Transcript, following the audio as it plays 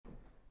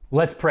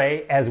Let's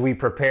pray as we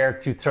prepare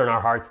to turn our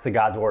hearts to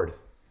God's Word.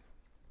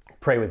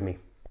 Pray with me.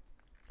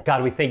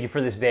 God, we thank you for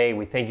this day.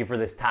 We thank you for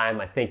this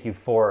time. I thank you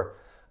for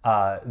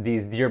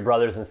these dear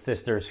brothers and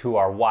sisters who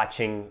are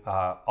watching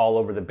all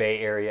over the Bay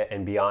Area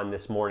and beyond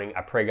this morning.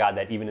 I pray, God,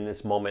 that even in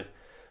this moment,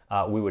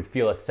 we would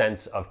feel a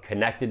sense of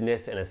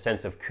connectedness and a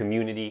sense of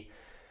community.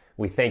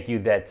 We thank you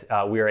that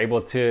we are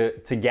able to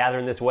gather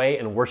in this way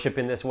and worship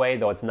in this way,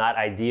 though it's not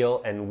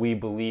ideal, and we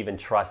believe and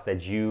trust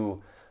that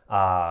you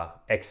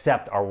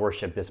accept our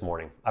worship this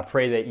morning. I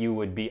pray that you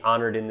would be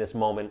honored in this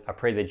moment. I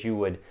pray that you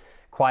would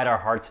quiet our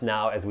hearts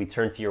now as we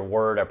turn to your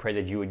word. I pray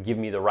that you would give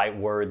me the right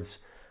words,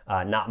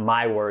 not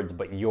my words,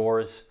 but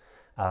yours,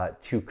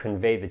 to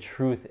convey the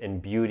truth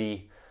and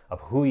beauty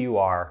of who you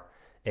are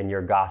in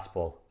your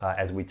gospel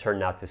as we turn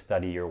now to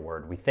study your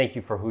word. We thank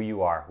you for who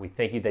you are. We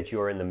thank you that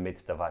you are in the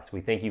midst of us. We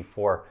thank you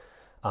for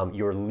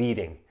your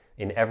leading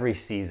in every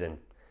season.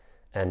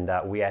 And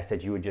we ask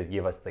that you would just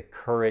give us the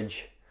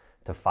courage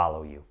to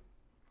follow you.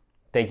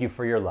 Thank you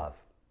for your love.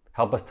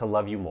 Help us to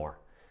love you more.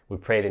 We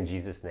pray it in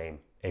Jesus' name.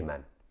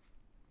 Amen.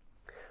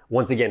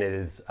 Once again, it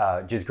is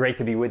just great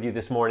to be with you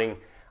this morning.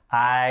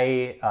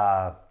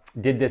 I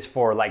did this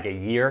for like a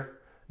year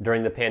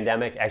during the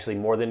pandemic, actually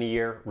more than a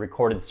year,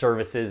 recorded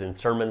services and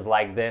sermons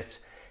like this.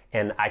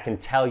 And I can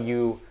tell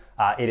you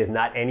it is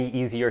not any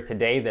easier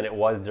today than it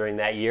was during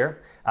that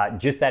year.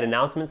 Just that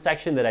announcement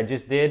section that I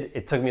just did,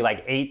 it took me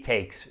like 8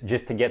 takes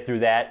just to get through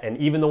that. And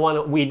even the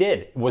one we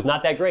did was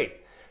not that great.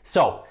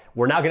 So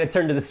we're now going to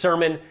turn to the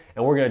sermon,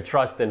 and we're going to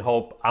trust and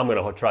hope. I'm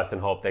going to trust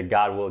and hope that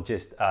God will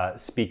just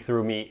speak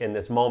through me in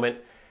this moment.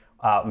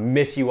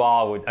 Miss you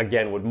all.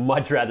 Would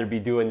much rather be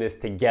doing this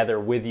together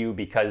with you,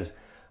 because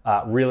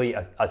really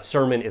a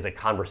sermon is a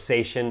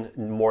conversation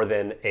more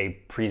than a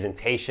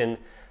presentation.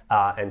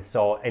 And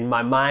so in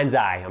my mind's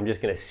eye, I'm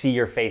just going to see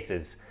your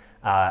faces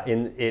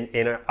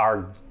in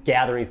our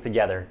gatherings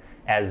together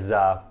as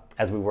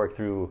we work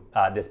through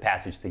this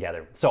passage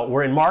together. So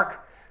we're in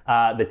Mark.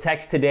 The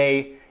text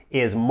today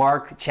is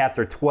Mark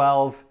chapter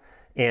 12,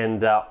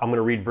 and I'm going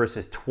to read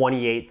verses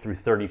 28 through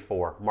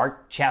 34.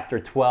 Mark chapter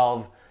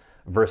 12,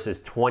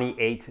 verses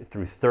 28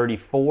 through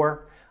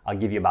 34. I'll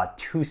give you about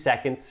 2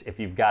 seconds if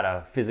you've got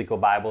a physical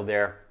Bible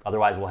there.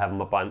 Otherwise, we'll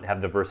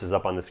have the verses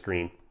up on the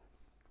screen.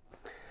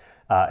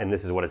 And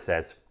this is what it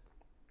says.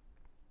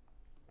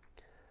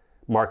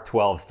 Mark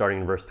 12, starting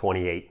in verse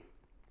 28.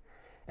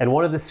 And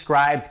one of the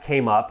scribes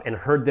came up and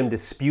heard them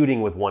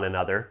disputing with one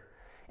another,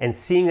 and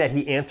seeing that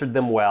he answered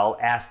them well,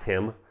 asked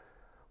him,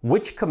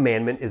 "Which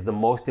commandment is the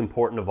most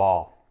important of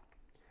all?"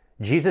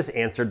 Jesus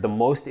answered, "The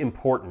most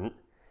important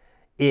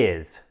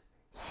is,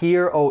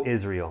 'Hear, O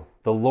Israel,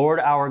 the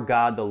Lord our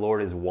God, the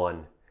Lord is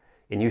one.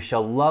 And you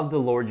shall love the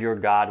Lord your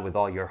God with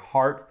all your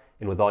heart,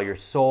 and with all your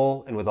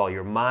soul, and with all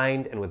your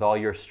mind, and with all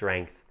your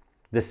strength.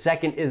 The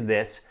second is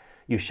this,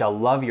 you shall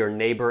love your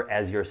neighbor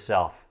as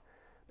yourself.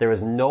 There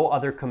is no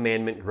other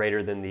commandment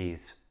greater than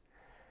these.'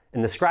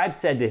 And the scribe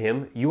said to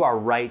him, 'You are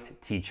right,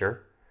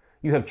 teacher.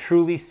 You have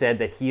truly said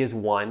that he is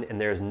one,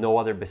 and there is no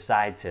other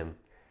besides him.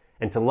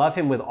 And to love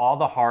him with all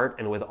the heart,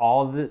 and with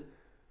all the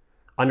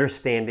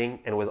understanding,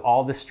 and with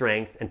all the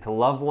strength, and to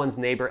love one's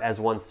neighbor as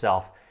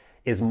oneself,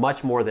 is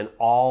much more than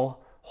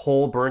all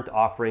whole burnt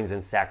offerings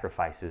and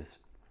sacrifices.'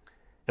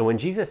 And when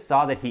Jesus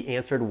saw that he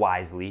answered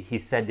wisely, he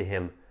said to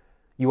him,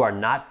 'You are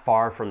not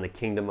far from the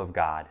kingdom of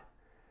God.'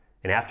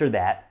 And after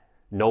that,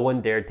 no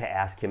one dared to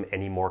ask him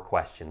any more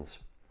questions."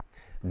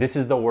 This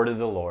is the word of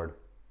the Lord.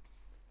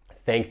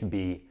 Thanks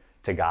be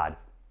to God.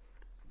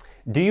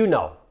 Do you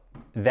know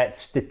that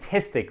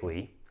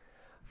statistically,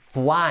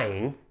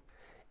 flying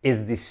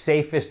is the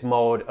safest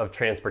mode of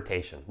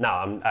transportation?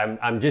 Now,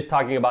 I'm just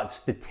talking about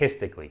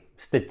statistically.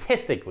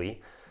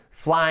 Statistically,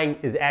 flying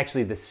is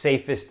actually the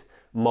safest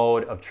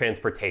mode of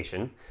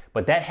transportation,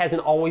 but that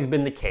hasn't always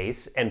been the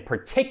case, and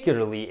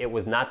particularly it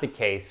was not the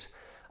case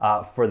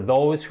for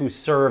those who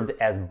served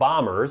as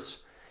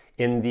bombers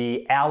in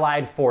the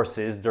Allied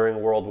forces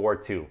during World War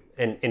II.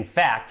 And in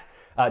fact,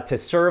 to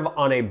serve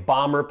on a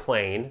bomber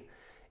plane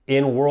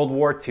in World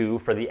War II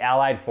for the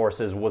Allied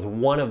forces was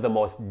one of the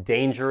most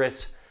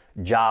dangerous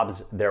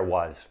jobs there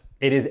was.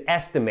 It is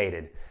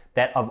estimated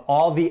that of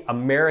all the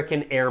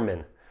American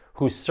airmen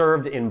who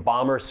served in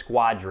bomber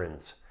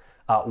squadrons,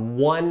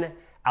 1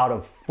 out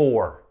of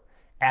 4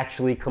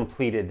 actually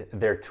completed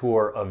their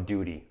tour of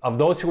duty. Of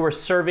those who were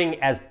serving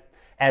as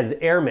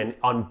airmen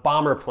on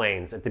bomber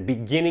planes at the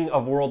beginning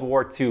of World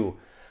War II,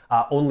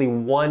 only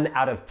 1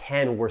 out of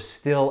 10 were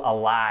still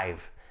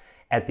alive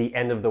at the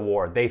end of the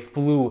war. They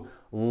flew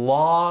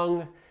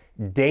long,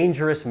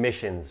 dangerous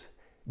missions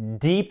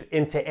deep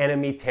into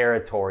enemy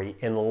territory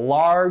in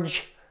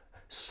large,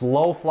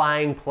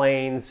 slow-flying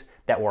planes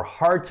that were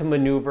hard to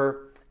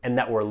maneuver and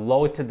that were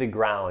low to the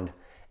ground.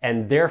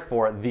 And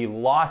therefore, the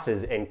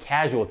losses and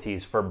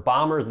casualties for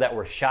bombers that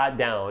were shot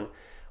down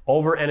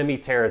over enemy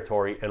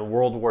territory in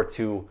World War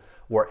II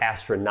were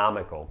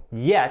astronomical.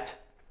 Yet,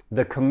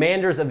 the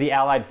commanders of the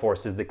Allied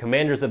forces, the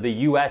commanders of the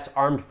U.S.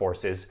 Armed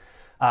Forces,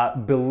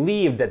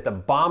 believed that the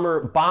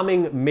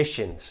bombing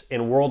missions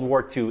in World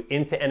War II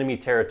into enemy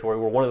territory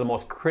were one of the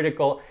most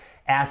critical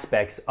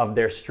aspects of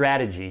their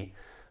strategy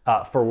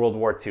for World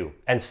War II.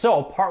 And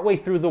so, partway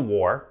through the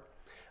war,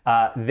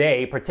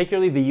 they,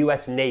 particularly the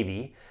U.S.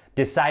 Navy,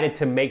 decided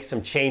to make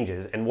some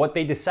changes. And what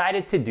they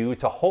decided to do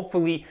to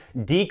hopefully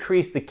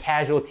decrease the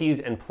casualties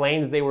and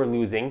planes they were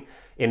losing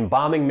in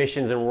bombing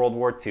missions in World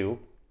War II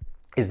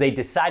is they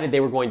decided they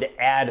were going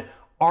to add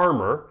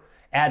armor,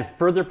 add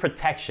further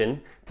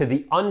protection to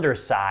the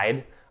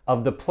underside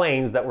of the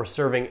planes that were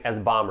serving as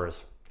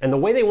bombers. And the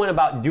way they went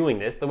about doing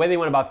this, the way they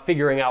went about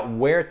figuring out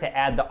where to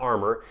add the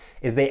armor,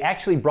 is they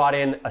actually brought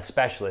in a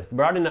specialist.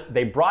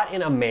 They brought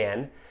in a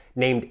man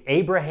named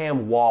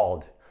Abraham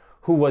Wald,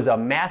 who was a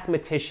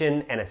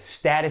mathematician and a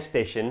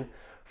statistician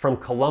from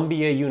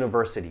Columbia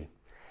University.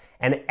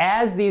 And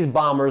as these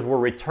bombers were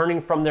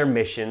returning from their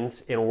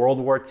missions in World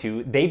War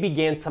II, they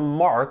began to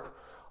mark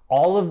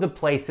all of the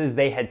places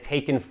they had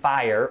taken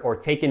fire or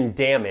taken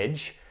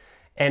damage,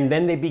 and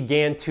then they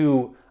began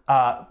to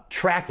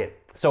track it.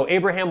 So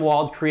Abraham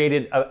Wald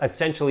created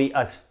essentially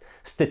a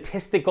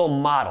statistical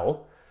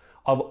model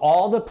of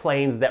all the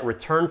planes that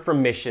returned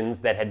from missions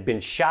that had been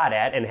shot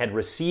at and had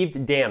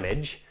received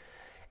damage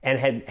and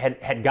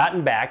had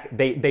gotten back.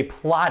 They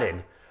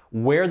plotted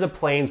where the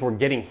planes were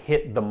getting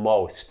hit the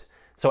most.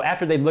 So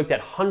after they looked at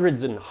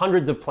hundreds and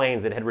hundreds of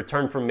planes that had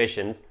returned from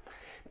missions,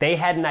 they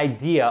had an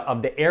idea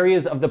of the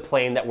areas of the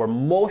plane that were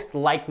most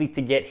likely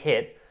to get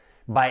hit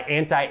by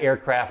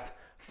anti-aircraft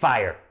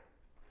fire.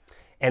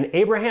 And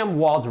Abraham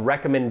Wald's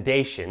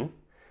recommendation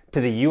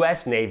to the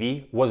U.S.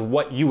 Navy was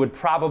what you would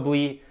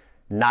probably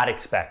not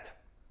expect.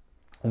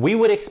 We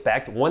would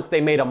expect, once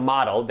they made a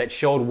model that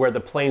showed where the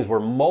planes were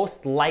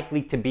most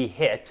likely to be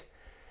hit,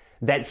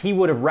 that he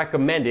would have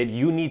recommended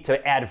you need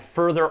to add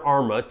further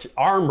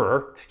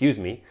armor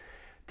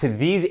to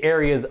these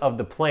areas of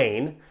the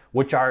plane,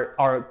 which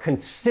are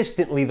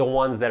consistently the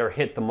ones that are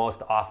hit the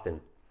most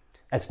often.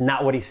 That's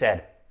not what he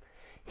said.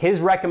 His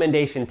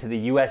recommendation to the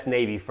U.S.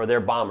 Navy for their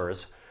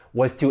bombers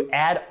was to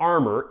add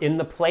armor in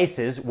the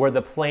places where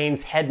the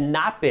planes had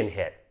not been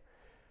hit,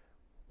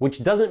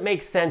 which doesn't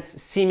make sense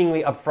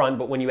seemingly upfront,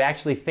 but when you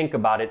actually think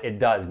about it, it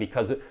does,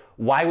 because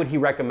why would he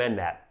recommend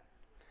that?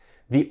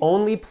 The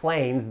only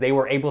planes they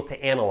were able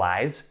to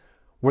analyze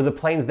were the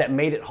planes that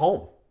made it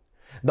home.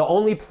 The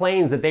only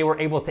planes that they were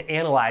able to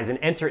analyze and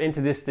enter into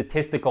this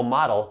statistical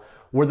model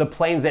were the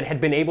planes that had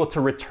been able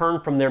to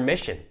return from their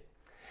mission.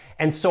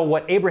 And so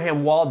what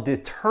Abraham Wald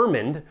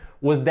determined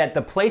was that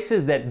the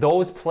places that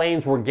those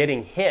planes were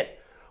getting hit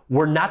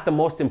were not the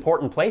most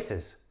important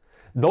places.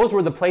 Those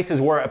were the places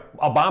where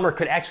a bomber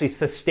could actually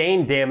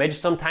sustain damage,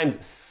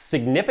 sometimes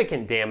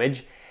significant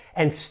damage,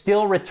 and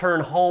still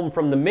return home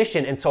from the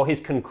mission. And so his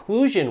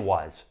conclusion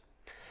was,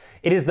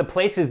 it is the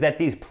places that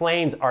these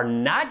planes are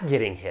not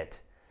getting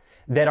hit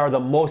that are the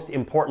most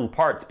important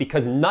parts,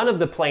 because none of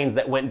the planes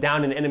that went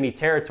down in enemy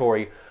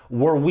territory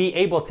were we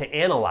able to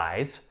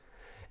analyze.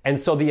 And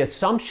so the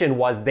assumption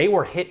was they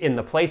were hit in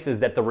the places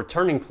that the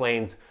returning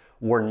planes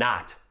were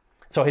not.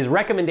 So his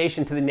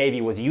recommendation to the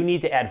Navy was you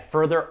need to add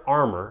further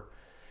armor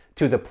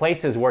to the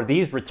places where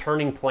these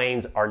returning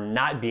planes are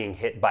not being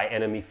hit by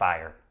enemy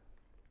fire.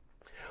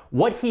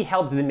 What he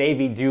helped the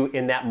Navy do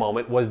in that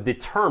moment was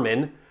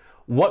determine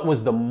what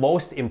was the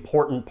most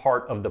important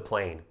part of the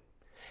plane.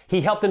 He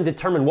helped them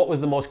determine what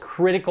was the most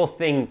critical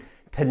thing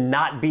to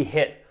not be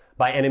hit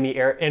by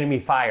enemy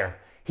fire.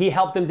 He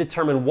helped them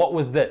determine what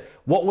was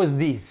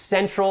the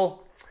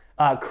central,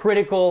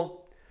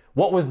 critical,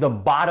 what was the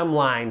bottom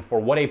line for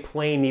what a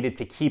plane needed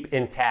to keep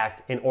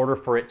intact in order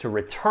for it to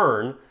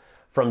return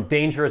from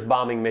dangerous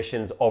bombing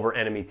missions over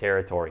enemy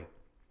territory.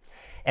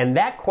 And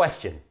that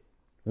question,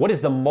 what is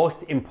the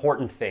most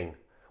important thing?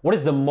 What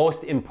is the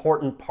most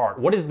important part?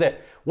 What is the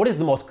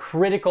most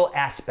critical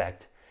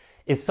aspect,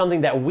 is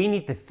something that we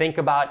need to think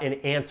about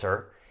and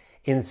answer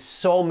in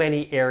so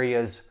many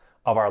areas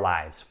of our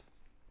lives.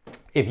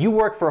 If you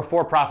work for a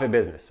for-profit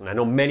business, and I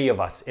know many of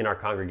us in our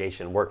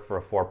congregation work for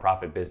a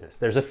for-profit business,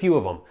 there's a few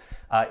of them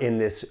in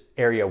this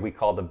area we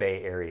call the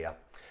Bay Area.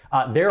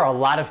 There are a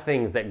lot of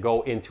things that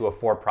go into a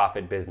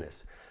for-profit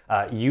business.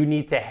 You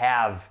need to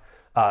have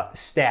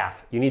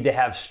staff, you need to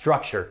have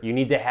structure, you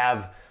need to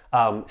have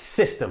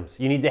systems,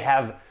 you need to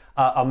have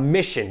a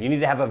mission, you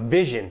need to have a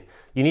vision,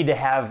 you need to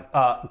have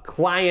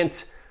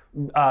client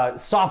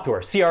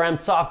software, CRM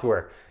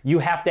software. You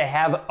have to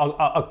have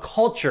a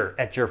culture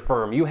at your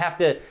firm. You have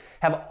to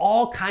have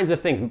all kinds of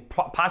things.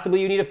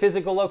 Possibly you need a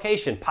physical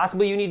location.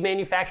 Possibly you need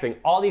manufacturing,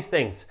 all these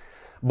things.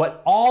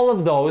 But all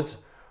of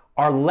those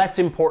are less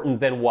important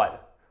than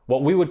what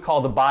we would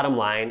call the bottom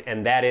line,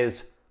 and that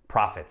is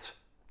profits.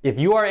 If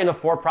you are in a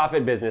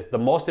for-profit business, the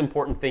most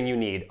important thing you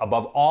need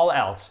above all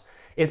else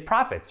is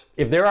profits.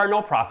 If there are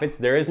no profits,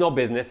 there is no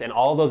business, and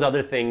all those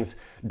other things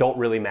don't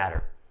really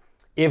matter.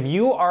 If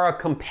you are a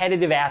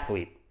competitive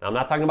athlete, I'm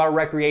not talking about a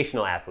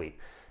recreational athlete.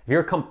 If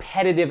you're a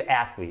competitive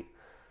athlete,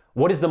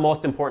 what is the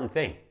most important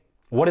thing?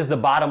 What is the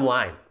bottom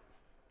line?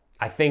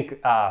 I think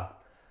a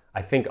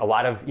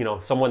lot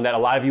of, someone that a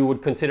lot of you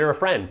would consider a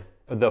friend,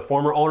 The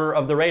former owner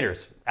of the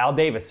Raiders, Al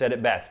Davis, said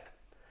it best.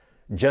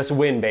 Just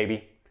win,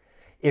 baby.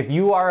 If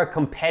you are a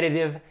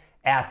competitive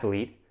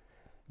athlete,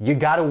 you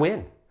got to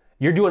win.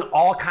 You're doing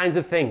all kinds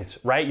of things,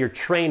 right? You're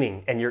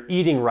training and you're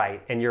eating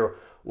right and you're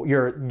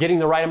getting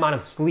the right amount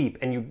of sleep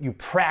and you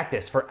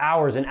practice for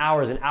hours and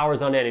hours and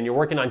hours on end and you're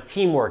working on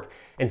teamwork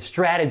and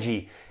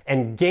strategy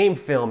and game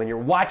film and you're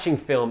watching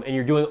film and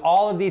you're doing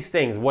all of these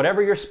things,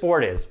 whatever your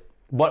sport is.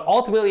 But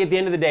ultimately, at the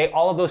end of the day,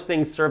 all of those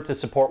things serve to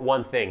support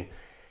one thing,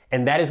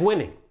 and that is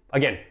winning.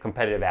 Again,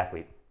 competitive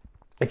athlete.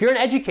 If you're an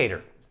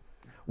educator,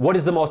 what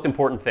is the most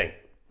important thing?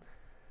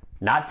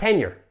 Not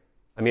tenure.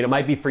 I mean, it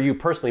might be for you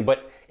personally,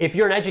 but if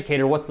you're an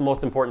educator, what's the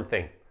most important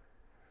thing?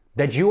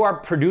 That you are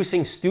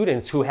producing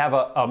students who have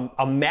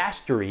a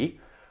mastery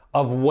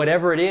of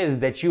whatever it is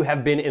that you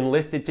have been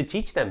enlisted to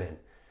teach them in.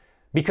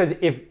 Because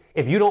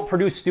if you don't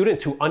produce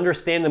students who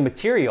understand the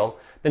material,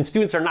 then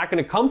students are not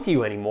going to come to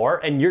you anymore,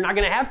 and you're not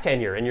going to have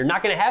tenure, and you're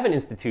not going to have an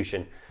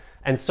institution,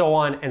 and so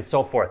on and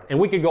so forth. And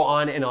we could go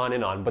on and on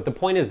and on. But the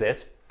point is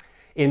this: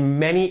 in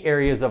many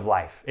areas of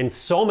life, in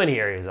so many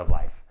areas of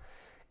life,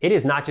 it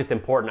is not just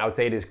important, I would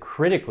say it is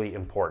critically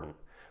important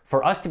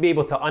for us to be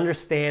able to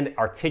understand,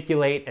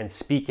 articulate, and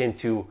speak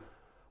into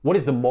what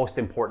is the most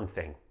important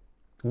thing.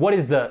 What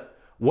is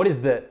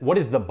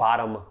the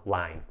bottom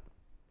line?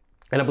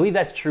 And I believe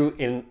that's true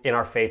in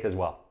our faith as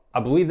well. I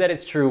believe that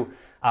it's true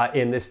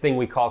in this thing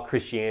we call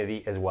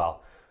Christianity as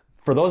well.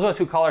 For those of us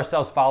who call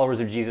ourselves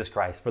followers of Jesus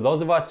Christ, for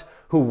those of us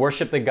who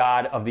worship the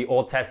God of the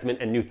Old Testament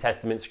and New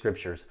Testament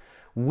scriptures,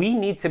 we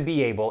need to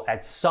be able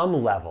at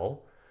some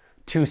level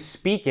to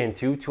speak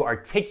into, to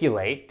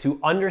articulate, to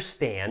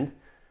understand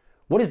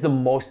what is the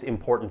most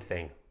important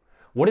thing?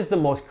 What is the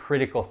most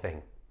critical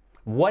thing?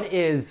 What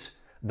is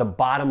the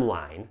bottom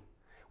line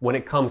when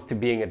it comes to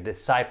being a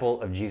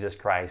disciple of Jesus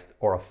Christ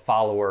or a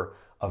follower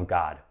of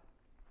God?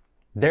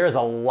 There is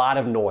a lot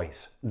of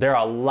noise. There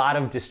are a lot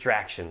of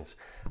distractions.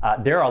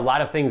 There are a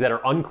lot of things that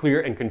are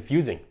unclear and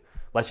confusing.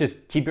 Let's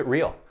just keep it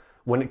real.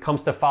 When it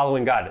comes to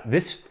following God,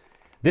 this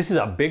is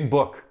a big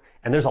book,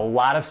 and there's a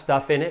lot of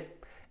stuff in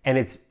it, and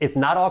it's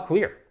not all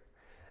clear.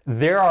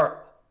 There are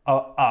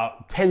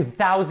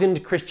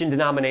 10,000 Christian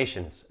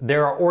denominations.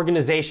 There are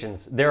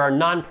organizations. There are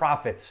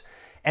nonprofits,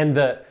 and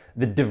the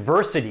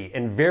diversity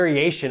and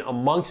variation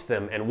amongst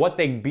them and what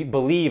they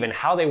believe and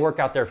how they work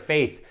out their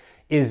faith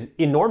is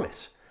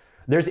enormous.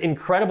 There's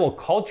incredible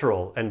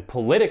cultural and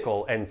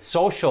political and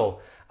social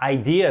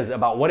ideas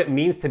about what it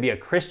means to be a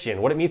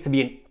Christian, what it means to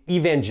be an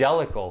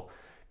evangelical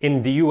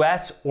in the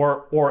US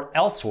or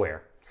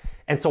elsewhere.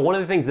 And so one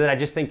of the things that I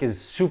just think is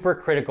super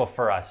critical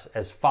for us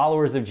as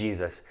followers of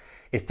Jesus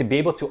is to be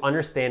able to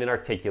understand and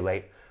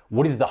articulate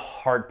what is the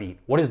heartbeat,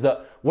 what is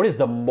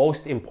the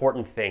most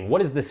important thing,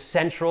 what is the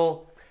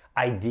central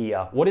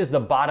idea, what is the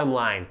bottom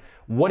line,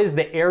 what is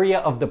the area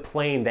of the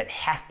plane that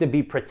has to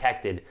be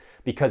protected,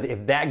 because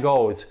if that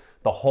goes,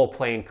 the whole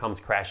plane comes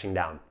crashing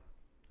down.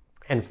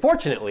 And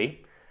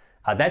fortunately,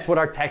 that's what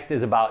our text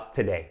is about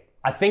today.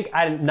 I think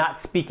I'm not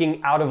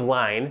speaking out of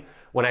line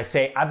when I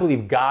say I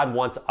believe God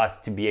wants us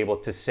to be able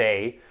to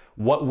say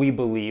what we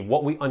believe,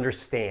 what we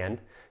understand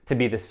to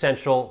be the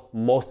central,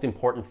 most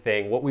important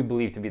thing, what we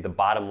believe to be the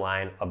bottom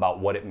line about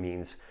what it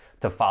means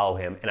to follow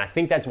him. And I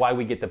think that's why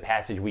we get the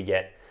passage we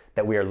get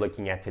that we are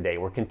looking at today.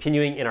 We're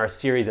continuing in our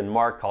series in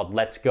Mark called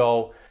Let's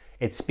Go.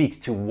 It speaks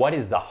to what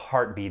is the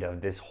heartbeat of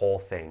this whole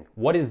thing.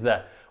 What is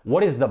the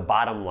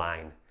bottom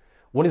line?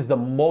 What is the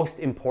most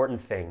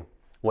important thing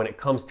when it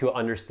comes to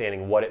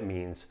understanding what it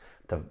means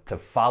to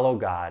follow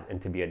God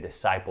and to be a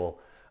disciple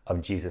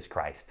of Jesus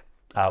Christ?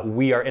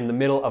 We are in the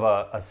middle of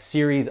a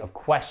series of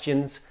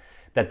questions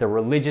that the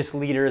religious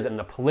leaders and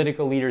the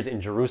political leaders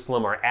in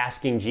Jerusalem are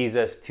asking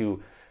Jesus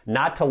to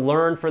not to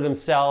learn for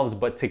themselves,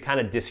 but to kind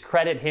of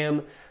discredit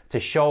him, to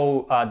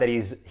show that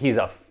he's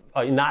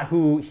not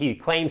who he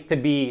claims to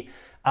be.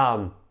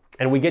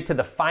 And we get to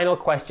the final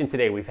question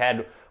today. We've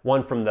had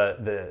one from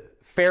the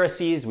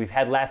Pharisees, we've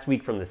had last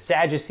week from the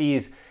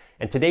Sadducees,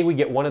 and today we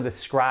get one of the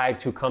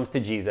scribes who comes to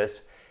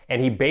Jesus,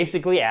 and he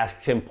basically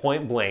asks him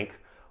point blank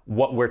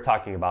what we're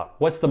talking about.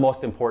 What's the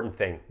most important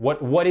thing?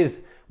 What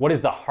is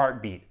the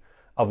heartbeat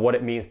of what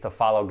it means to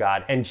follow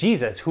God? And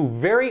Jesus, who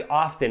very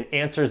often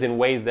answers in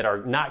ways that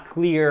are not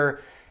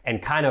clear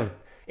and kind of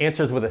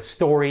answers with a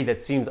story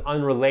that seems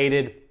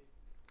unrelated,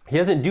 he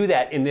doesn't do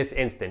that in this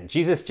instant.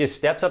 Jesus just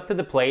steps up to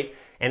the plate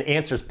and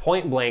answers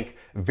point blank,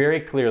 very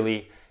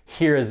clearly,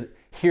 here's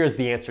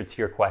the answer to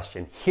your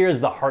question. Here's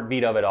the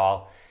heartbeat of it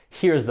all.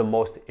 Here's the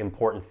most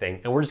important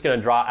thing. And we're just going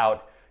to draw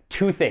out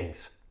two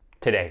things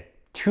today.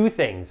 Two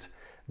things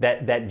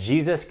that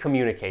Jesus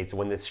communicates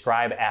when the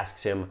scribe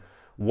asks him,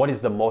 what is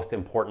the most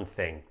important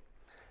thing?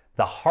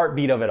 The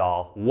heartbeat of it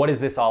all. What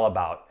is this all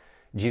about?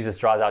 Jesus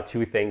draws out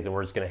two things, and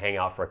we're just going to hang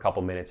out for a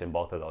couple minutes in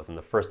both of those. And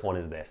the first one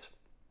is this.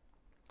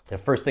 The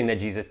first thing that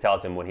Jesus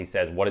tells him when he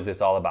says, what is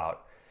this all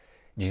about?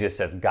 Jesus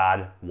says,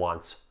 God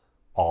wants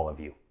all of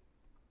you.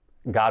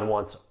 God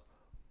wants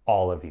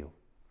all of you.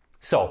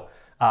 So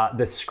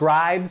the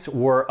scribes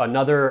were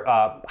another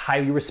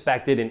highly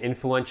respected and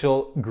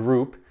influential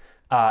group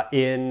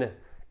in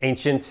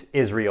ancient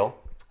Israel,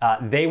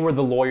 they were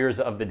the lawyers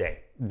of the day.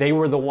 They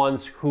were the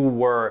ones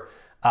who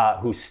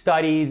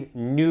studied,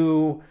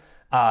 knew,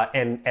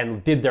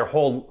 and did their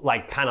whole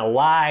kind of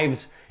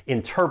lives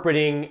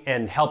interpreting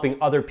and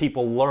helping other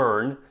people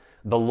learn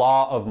the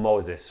law of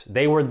Moses.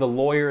 They were the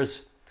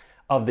lawyers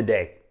of the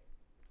day.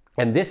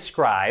 And this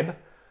scribe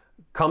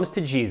comes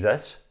to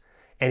Jesus,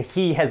 and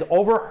he has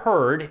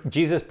overheard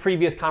Jesus'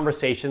 previous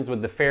conversations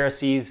with the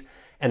Pharisees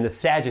and the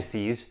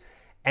Sadducees,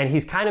 and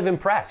he's kind of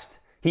impressed.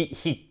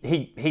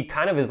 He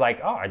kind of is like,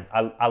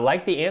 oh, I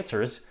like the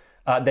answers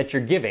that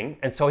you're giving.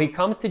 And so he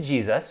comes to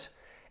Jesus,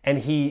 and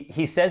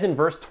he says in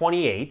verse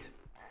 28,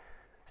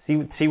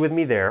 see with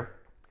me there,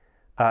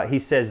 he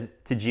says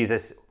to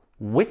Jesus,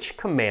 which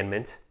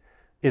commandment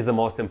is the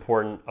most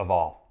important of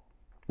all?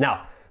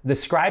 Now, the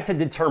scribes had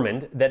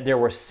determined that there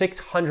were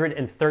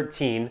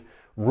 613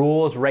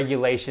 rules,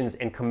 regulations,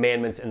 and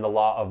commandments in the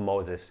law of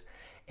Moses.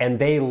 And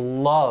they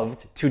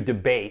loved to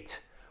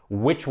debate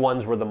which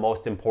ones were the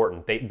most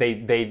important.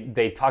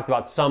 They talked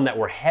about some that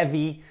were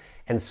heavy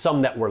and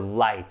some that were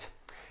light.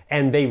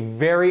 And they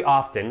very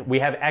often, we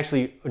have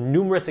actually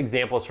numerous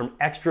examples from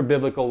extra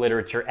biblical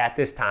literature at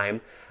this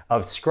time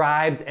of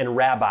scribes and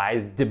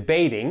rabbis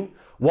debating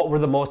what were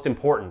the most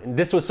important. And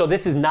this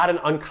is not an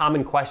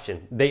uncommon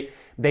question.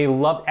 They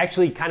loved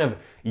actually kind of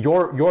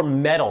your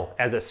medal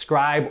as a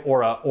scribe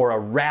or a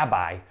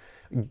rabbi,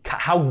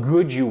 how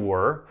good you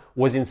were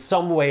was in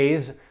some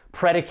ways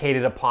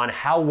predicated upon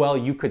how well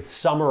you could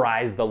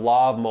summarize the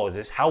law of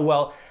Moses,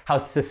 how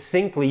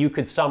succinctly you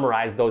could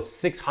summarize those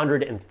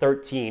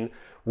 613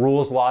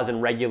 rules, laws,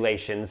 and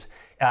regulations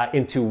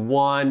into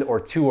one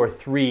or two or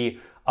three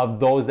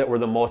of those that were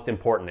the most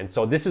important. And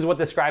so this is what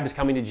the scribe is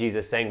coming to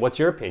Jesus saying, what's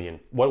your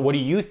opinion? What do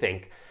you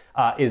think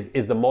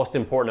is the most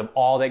important of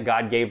all that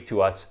God gave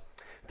to us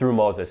through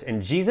Moses?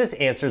 And Jesus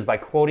answers by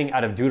quoting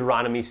out of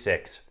Deuteronomy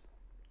 6,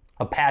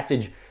 a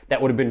passage that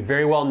would have been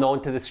very well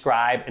known to the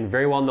scribe and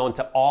very well known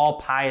to all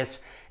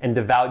pious and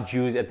devout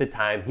Jews at the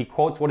time. He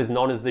quotes what is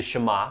known as the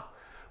Shema,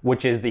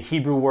 which is the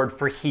Hebrew word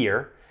for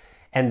hear.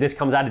 And this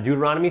comes out of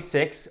Deuteronomy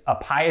 6. A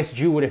pious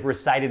Jew would have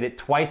recited it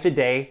twice a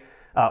day,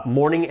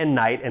 morning and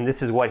night. And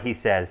this is what he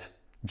says.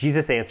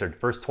 Jesus answered,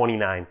 verse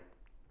 29.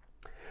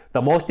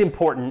 The most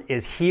important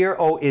is, hear,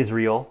 O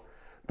Israel,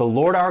 the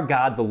Lord our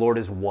God, the Lord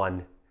is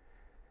one.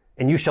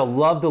 And you shall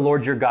love the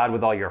Lord your God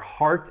with all your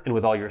heart and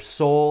with all your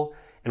soul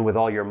and with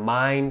all your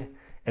mind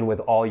and with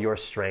all your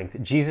strength.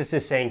 Jesus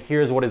is saying,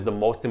 here's what is the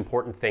most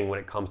important thing when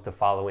it comes to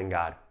following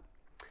God.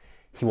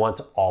 He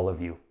wants all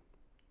of you.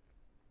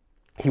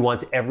 He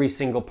wants every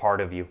single part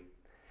of you.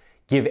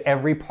 Give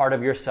every part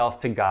of yourself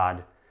to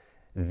God.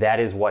 That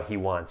is what he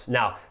wants.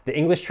 Now, the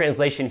English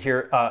translation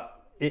here,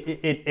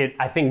 it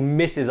I think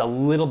misses a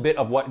little bit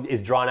of what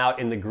is drawn out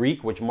in the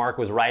Greek, which Mark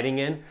was writing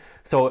in.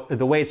 So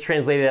the way it's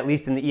translated, at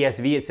least in the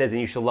ESV, it says,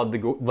 and you shall love the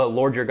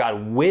Lord your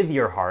God with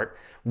your heart,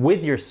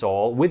 with your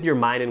soul, with your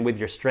mind, and with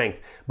your strength.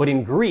 But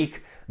in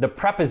Greek, the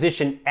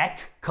preposition ek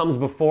comes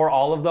before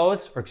all of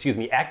those,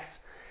 ex,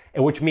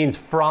 which means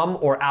from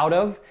or out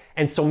of.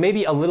 And so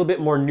maybe a little bit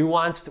more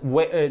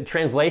nuanced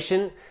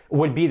translation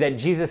would be that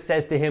Jesus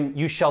says to him,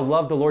 you shall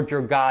love the Lord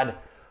your God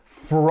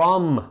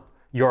from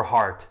your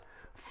heart,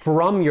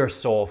 from your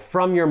soul,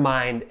 from your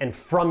mind, and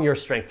from your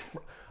strength.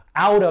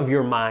 Out of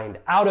your mind,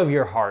 out of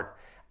your heart,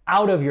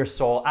 out of your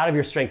soul, out of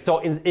your strength. So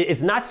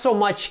it's not so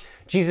much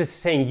Jesus is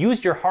saying,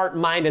 use your heart,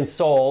 mind, and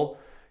soul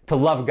to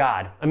love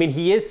God. I mean,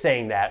 he is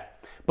saying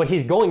that, but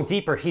he's going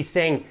deeper. He's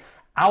saying,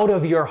 out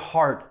of your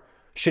heart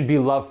should be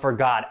love for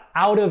God.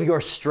 Out of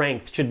your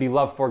strength should be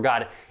love for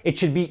God. It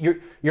should be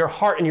your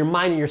heart and your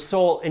mind and your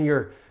soul and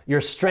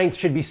your strength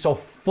should be so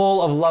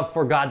full of love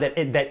for God that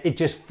it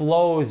just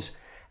flows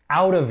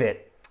out of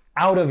it,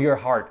 out of your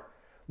heart,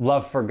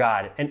 love for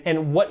God.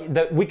 And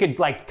we could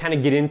kind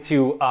of get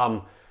into,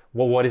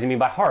 what does he mean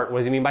by heart? What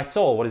does he mean by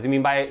soul? What does he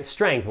mean by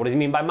strength? What does he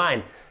mean by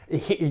mind?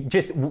 We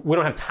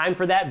don't have time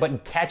for that,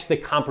 but catch the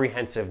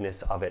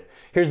comprehensiveness of it.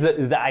 Here's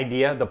the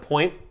idea, the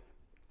point.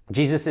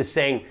 Jesus is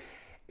saying,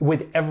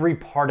 with every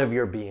part of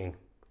your being,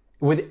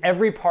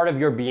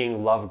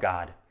 love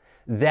God.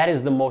 That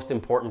is the most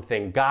important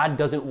thing. God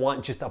doesn't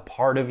want just a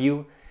part of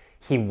you.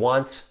 He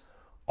wants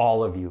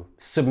all of you.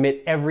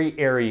 Submit every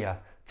area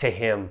to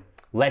him.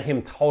 Let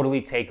him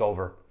totally take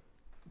over.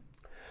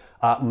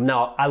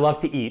 Now, I love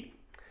to eat,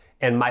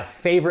 and my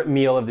favorite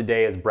meal of the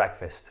day is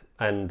breakfast.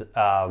 And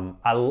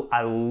I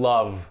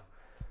love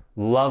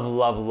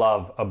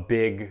a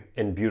big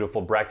and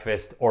beautiful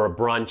breakfast or a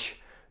brunch.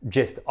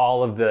 Just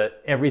all of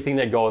everything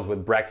that goes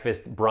with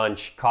breakfast,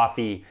 brunch,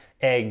 coffee,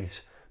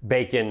 eggs,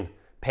 bacon,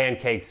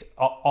 pancakes,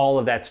 all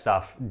of that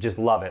stuff. Just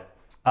love it.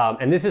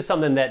 And this is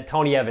something that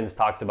Tony Evans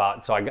talks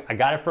about. So I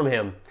got it from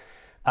him.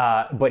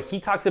 But he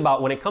talks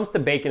about when it comes to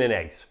bacon and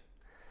eggs,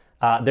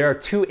 there are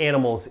two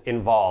animals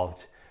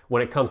involved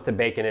when it comes to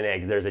bacon and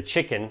eggs. There's a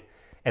chicken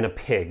and a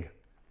pig.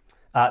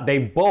 They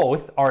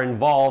both are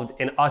involved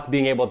in us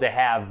being able to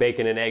have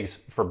bacon and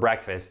eggs for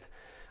breakfast.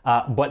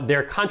 But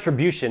their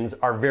contributions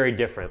are very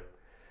different.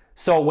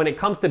 So when it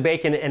comes to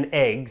bacon and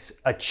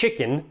eggs, a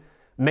chicken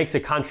makes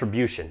a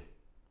contribution.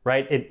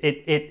 right?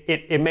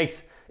 It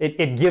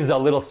gives a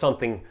little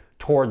something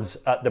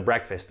towards the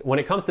breakfast. When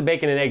it comes to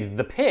bacon and eggs,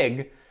 the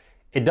pig,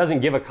 it doesn't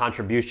give a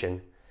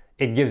contribution,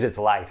 it gives its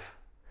life.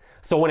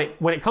 So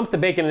when it comes to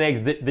bacon and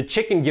eggs, the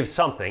chicken gives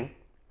something,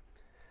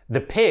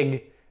 the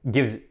pig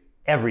gives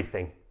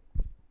everything.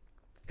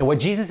 And what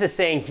Jesus is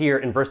saying here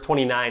in verse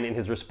 29 in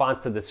his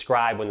response to the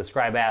scribe, when the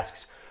scribe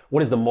asks,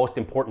 what is the most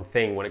important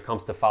thing when it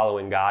comes to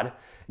following God?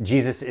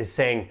 Jesus is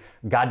saying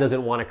God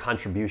doesn't want a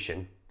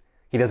contribution.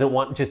 He doesn't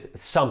want just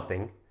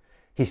something.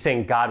 He's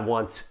saying God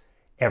wants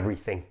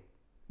everything.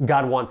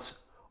 God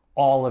wants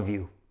all of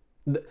you.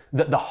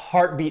 The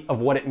heartbeat of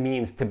what it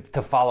means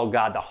to follow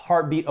God, the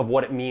heartbeat of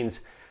what it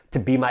means to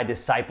be my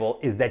disciple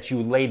is that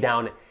you lay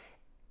down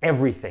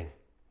everything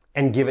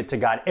and give it to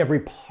God.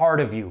 Every part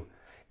of you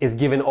is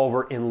given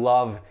over in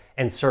love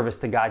and service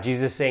to God.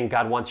 Jesus is saying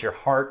God wants your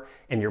heart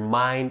and your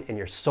mind and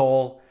your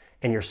soul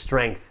and your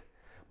strength,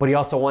 but he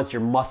also wants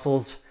your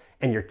muscles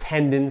and your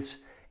tendons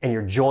and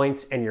your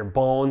joints and your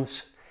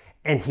bones,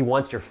 and he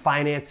wants your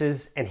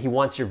finances, and he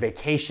wants your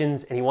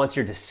vacations, and he wants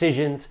your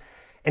decisions,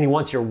 and he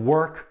wants your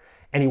work,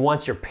 and he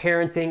wants your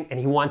parenting, and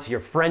he wants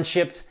your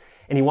friendships,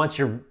 and he wants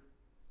your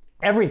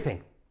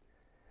everything.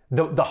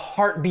 The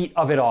heartbeat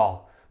of it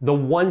all, the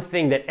one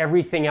thing that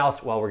everything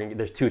else,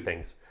 there's two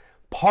things.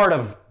 Part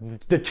of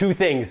the two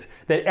things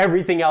that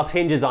everything else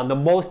hinges on, the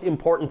most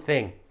important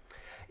thing,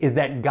 is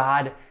that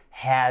God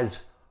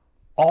has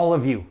all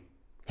of you.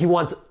 He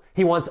wants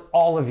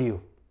all of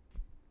you.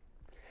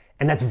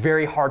 And that's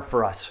very hard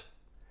for us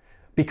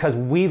because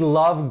we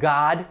love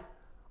God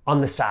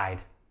on the side.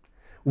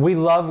 We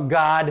love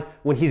God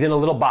when he's in a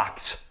little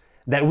box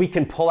that we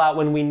can pull out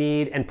when we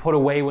need and put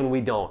away when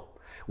we don't.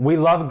 We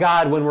love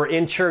God when we're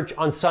in church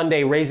on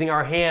Sunday, raising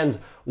our hands,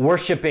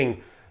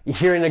 worshiping,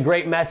 hearing a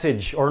great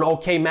message or an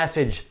okay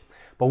message.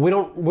 But we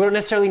don't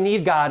necessarily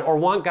need God or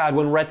want God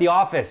when we're at the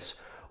office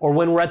or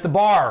when we're at the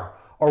bar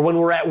or when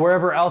we're at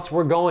wherever else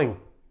we're going.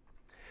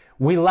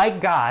 We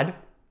like God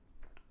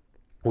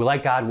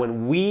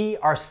when we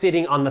are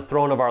sitting on the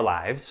throne of our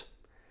lives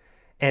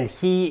and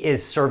he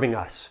is serving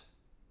us.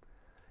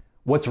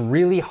 What's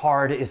really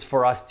hard is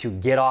for us to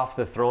get off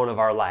the throne of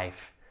our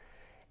life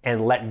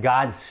and let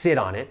God sit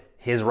on it,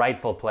 his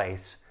rightful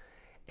place,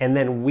 and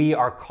then we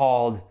are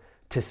called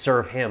to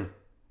serve him.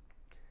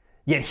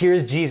 Yet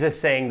here's Jesus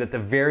saying that the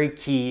very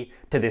key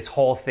to this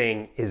whole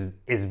thing is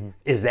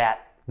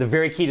that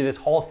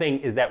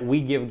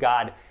we give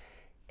God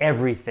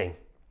everything.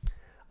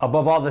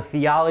 Above all the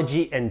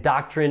theology and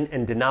doctrine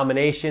and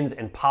denominations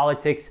and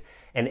politics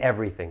and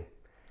everything.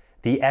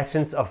 The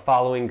essence of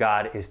following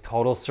God is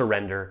total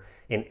surrender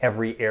in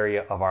every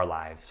area of our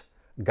lives.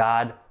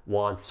 God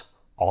wants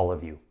all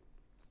of you.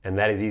 And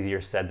that is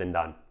easier said than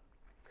done.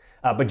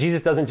 But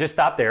Jesus doesn't just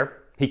stop there.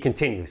 He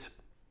continues.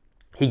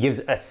 He gives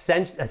a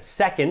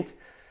second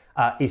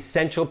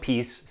essential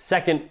piece.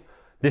 Second,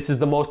 this is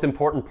the most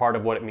important part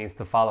of what it means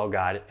to follow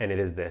God, and it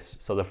is this.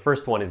 So the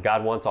first one is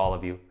God wants all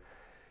of you.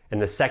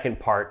 And the second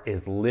part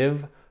is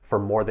live for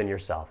more than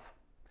yourself.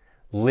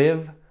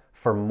 Live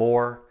for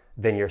more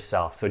than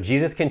yourself. So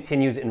Jesus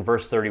continues in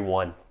verse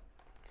 31.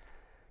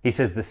 He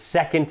says, the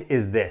second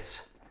is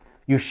this,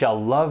 you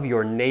shall love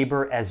your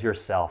neighbor as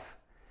yourself.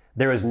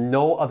 There is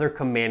no other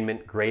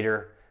commandment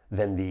greater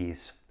than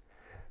these.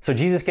 So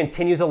Jesus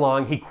continues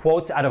along. He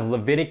quotes out of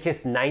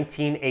Leviticus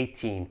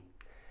 19:18.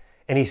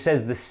 And he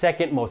says the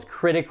second most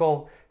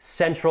critical,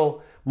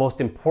 central, most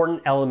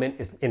important element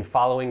is in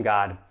following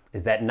God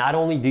is that not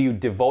only do you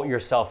devote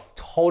yourself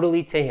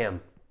totally to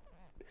him,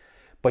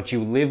 but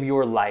you live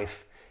your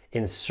life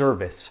in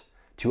service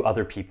to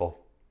other people.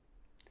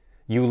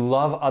 You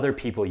love other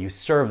people, you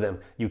serve them,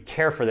 you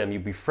care for them, you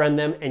befriend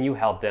them, and you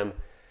help them.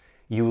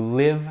 You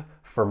live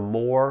for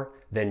more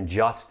than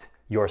just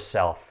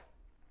yourself.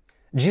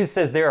 Jesus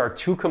says there are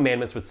two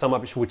commandments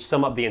which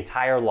sum up the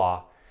entire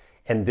law,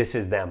 and this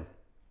is them.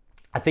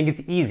 I think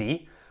it's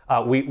easy.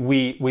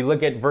 We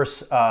look at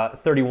verse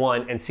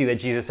 31 and see that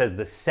Jesus says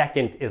the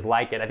second is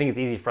like it. I think it's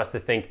easy for us to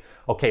think,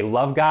 okay,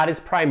 love God is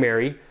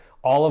primary,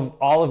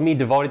 all of me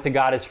devoted to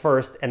God is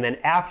first, and then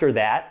after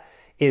that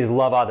is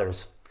love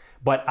others.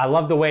 But I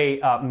love the way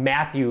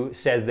Matthew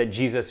says that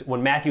Jesus,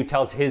 when Matthew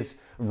tells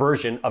his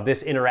version of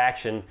this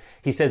interaction,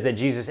 he says that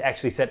Jesus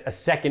actually said a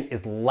second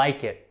is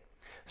like it.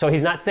 So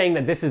he's not saying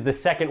that this is the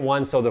second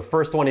one, so the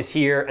first one is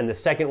here and the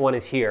second one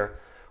is here.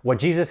 What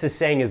Jesus is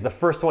saying is the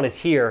first one is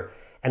here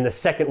and the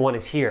second one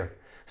is here.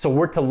 So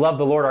we're to love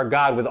the Lord our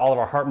God with all of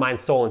our heart, mind,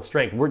 soul, and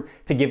strength. We're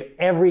to give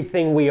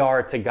everything we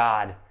are to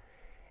God.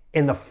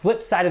 And the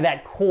flip side of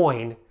that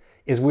coin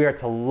is we are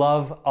to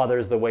love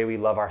others the way we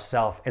love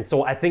ourselves. And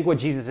so I think what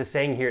Jesus is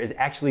saying here is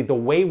actually the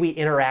way we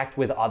interact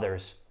with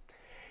others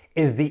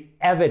is the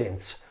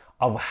evidence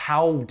of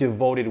how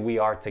devoted we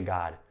are to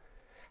God.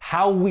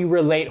 How we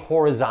relate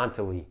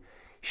horizontally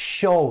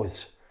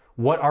shows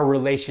what our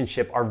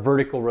relationship, our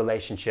vertical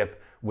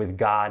relationship with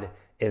God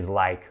is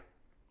like.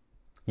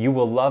 You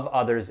will love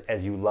others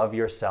as you love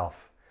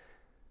yourself.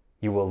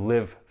 You will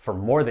live for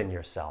more than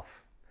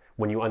yourself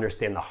when you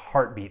understand the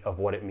heartbeat of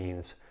what it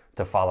means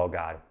to follow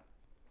God.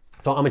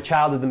 So I'm a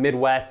child of the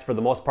Midwest. For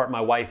the most part,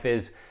 my wife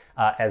is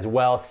as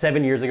well.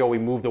 7 years ago, we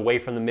moved away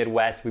from the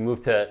Midwest. We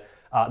moved to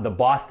the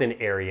Boston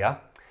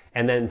area.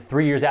 And then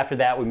 3 years after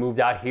that, we moved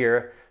out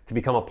here to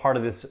become a part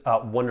of this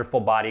wonderful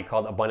body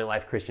called Abundant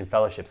Life Christian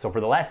Fellowship. So for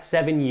the last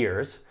 7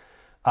 years,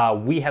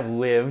 we have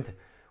lived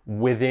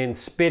within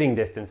spitting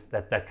distance.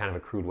 That's kind of a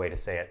crude way to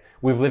say it.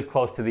 We've lived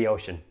close to the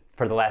ocean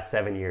for the last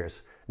 7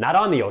 years. Not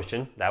on the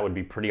ocean, that would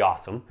be pretty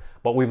awesome,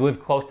 but we've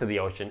lived close to the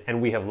ocean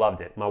and we have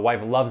loved it. My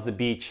wife loves the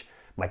beach.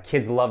 My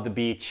kids love the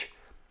beach.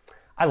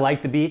 I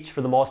like the beach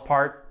for the most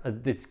part.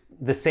 It's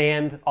the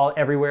sand all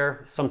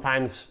everywhere.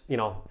 Sometimes,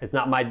 it's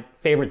not my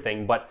favorite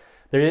thing, but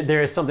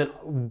there is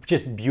something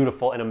just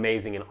beautiful and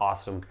amazing and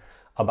awesome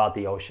about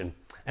the ocean.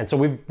 And so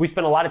we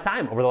spent a lot of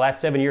time over the last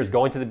 7 years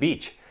going to the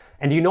beach.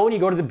 And do you know when you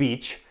go to the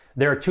beach,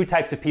 there are two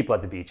types of people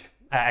at the beach.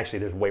 Actually,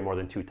 there's way more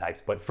than two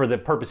types, but for the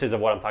purposes of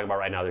what I'm talking about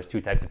right now, there's two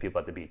types of people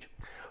at the beach.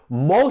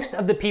 Most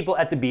of the people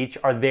at the beach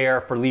are there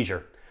for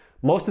leisure.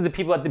 Most of the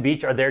people at the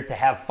beach are there to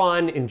have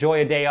fun, enjoy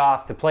a day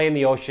off, to play in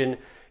the ocean,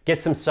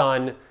 get some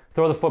sun,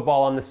 throw the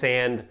football on the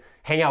sand,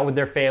 hang out with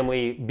their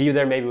family, be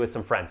there maybe with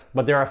some friends.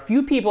 But there are a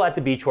few people at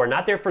the beach who are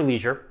not there for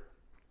leisure.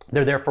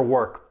 They're there for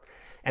work,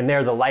 and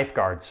they're the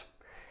lifeguards.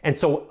 And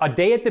so a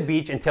day at the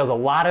beach entails a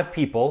lot of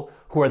people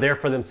who are there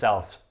for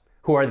themselves,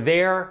 who are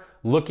there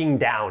looking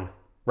down,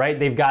 right?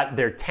 They've got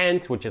their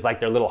tent, which is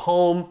like their little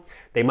home.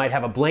 They might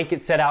have a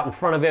blanket set out in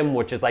front of them,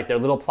 which is like their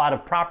little plot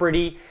of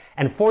property.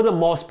 And for the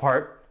most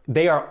part,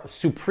 they are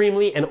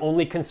supremely and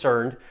only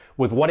concerned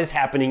with what is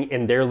happening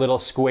in their little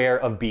square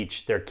of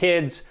beach. Their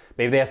kids,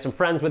 maybe they have some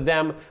friends with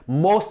them.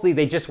 Mostly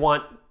they just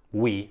want,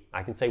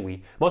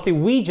 mostly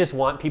we just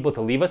want people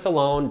to leave us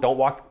alone. Don't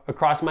walk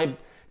across my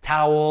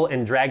towel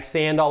and drag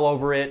sand all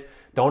over it.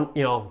 Don't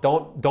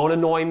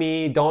annoy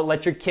me. Don't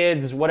let your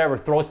kids,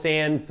 throw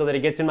sand so that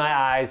it gets in my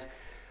eyes.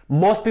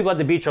 Most people at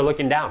the beach are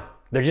looking down.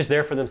 They're just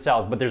there for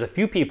themselves. But there's a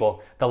few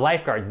people, the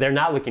lifeguards, they're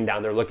not looking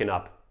down, they're looking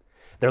up.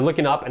 They're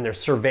looking up and they're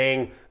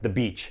surveying the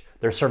beach.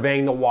 They're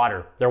surveying the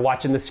water. They're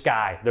watching the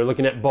sky. They're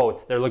looking at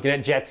boats. They're looking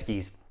at jet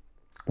skis.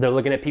 They're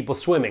looking at people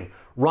swimming,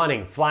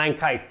 running, flying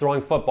kites,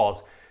 throwing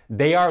footballs.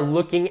 They are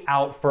looking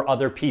out for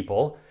other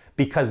people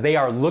because they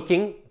are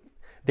looking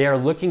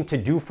to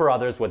do for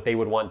others what they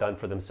would want done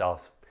for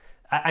themselves.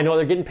 I know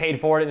they're getting paid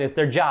for it and it's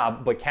their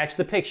job, but catch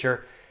the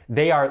picture.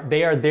 They are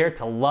there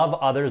to love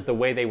others the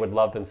way they would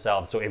love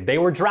themselves. So if they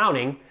were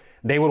drowning,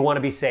 they would want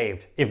to be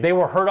saved. If they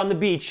were hurt on the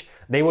beach,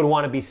 they would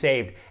want to be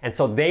saved. And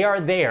so they are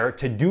there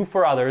to do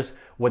for others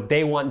what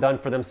they want done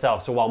for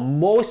themselves. So while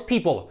most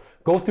people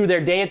go through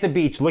their day at the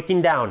beach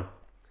looking down,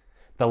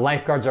 the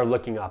lifeguards are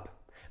looking up.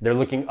 They're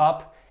looking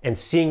up and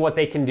seeing what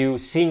they can do,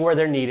 seeing where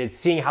they're needed,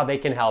 seeing how they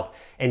can help.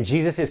 And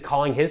Jesus is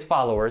calling his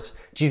followers,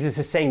 Jesus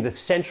is saying the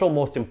central,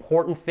 most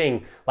important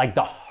thing, like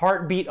the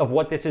heartbeat of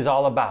what this is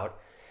all about,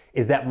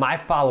 is that my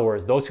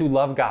followers, those who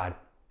love God,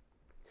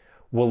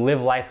 will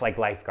live life like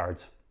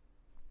lifeguards.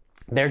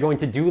 They're going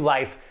to do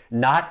life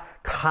not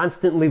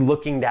constantly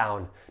looking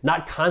down,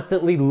 not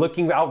constantly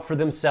looking out for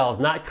themselves,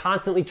 not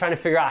constantly trying to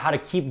figure out how to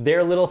keep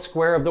their little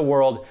square of the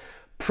world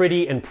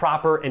pretty and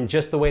proper and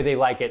just the way they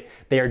like it.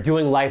 They are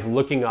doing life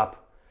looking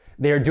up.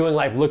 They are doing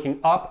life looking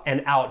up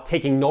and out,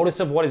 taking notice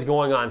of what is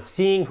going on,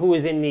 seeing who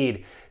is in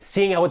need,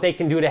 seeing what they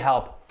can do to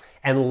help,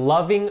 and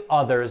loving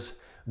others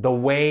the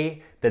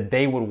way that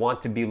they would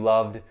want to be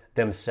loved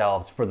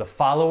themselves. For the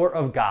follower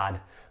of God,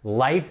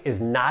 life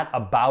is not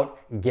about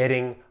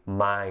getting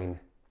mine.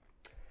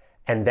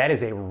 And that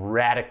is a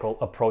radical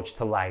approach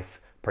to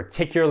life,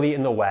 particularly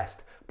in the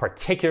West,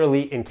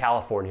 particularly in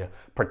California,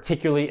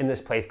 particularly in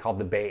this place called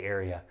the Bay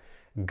Area.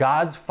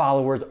 God's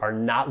followers are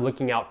not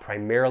looking out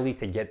primarily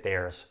to get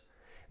theirs.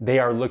 They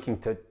are looking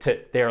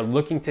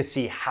to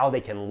see how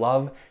they can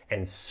love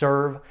and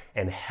serve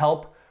and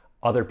help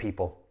other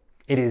people.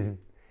 It is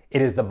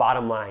the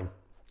bottom line.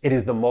 It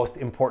is the most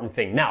important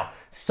thing. Now,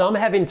 some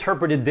have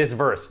interpreted this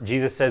verse.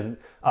 Jesus says,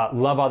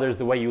 love others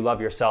the way you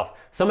love yourself.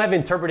 Some have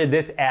interpreted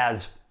this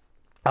as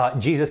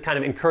Jesus kind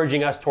of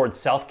encouraging us towards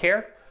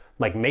self-care.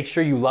 Like, make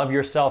sure you love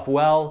yourself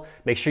well,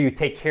 make sure you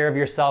take care of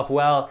yourself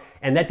well.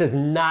 And that is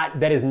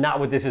not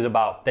what this is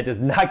about. That does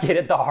not get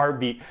at the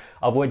heartbeat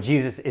of what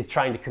Jesus is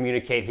trying to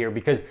communicate here.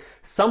 Because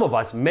some of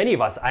us, many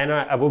of us,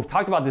 we've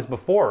talked about this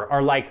before,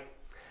 are like,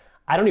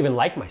 I don't even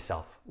like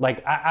myself.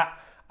 Like,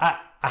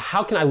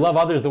 how can I love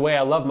others the way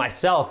I love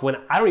myself when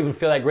I don't even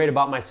feel that great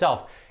about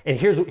myself? And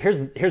here's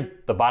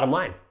the bottom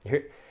line.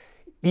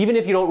 Even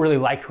if you don't really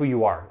like who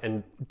you are,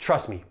 and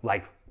trust me,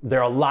 like, there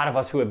are a lot of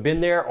us who have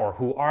been there or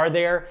who are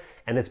there,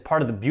 and it's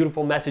part of the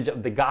beautiful message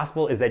of the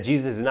gospel is that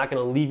Jesus is not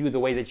going to leave you the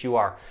way that you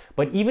are.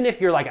 But even if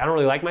you're like, I don't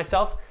really like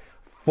myself,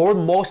 for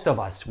most of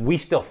us, we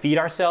still feed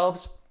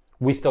ourselves,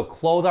 we still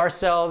clothe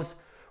ourselves,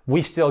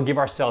 we still give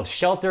ourselves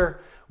shelter,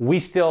 we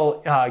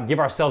still give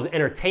ourselves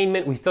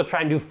entertainment, we still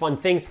try and do fun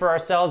things for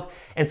ourselves.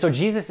 And so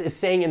Jesus is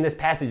saying in this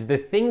passage, the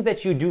things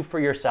that you do for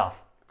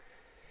yourself,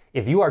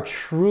 if you are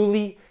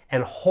truly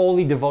and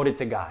wholly devoted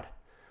to God,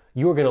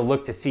 you are going to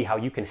look to see how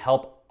you can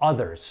help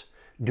others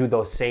do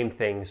those same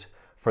things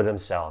for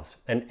themselves.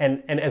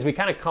 And as we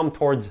kind of come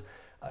towards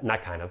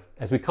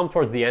as we come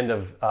towards the end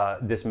of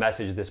this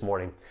message this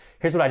morning,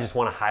 here's what I just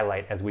want to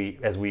highlight as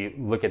we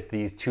look at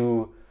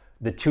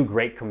the two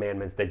great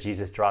commandments that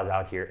Jesus draws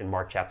out here in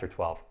Mark chapter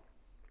 12.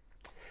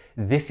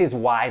 This is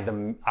why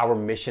our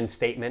mission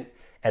statement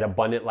at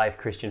Abundant Life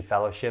Christian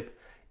Fellowship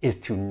is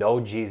to know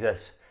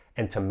Jesus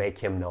and to make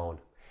him known.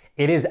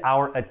 It is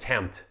our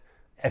attempt,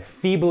 as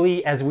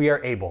feebly as we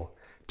are able,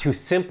 to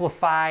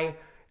simplify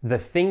the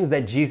things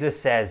that Jesus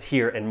says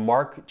here in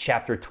Mark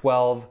chapter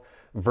 12,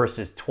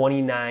 verses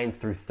 29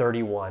 through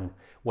 31,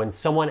 when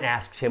someone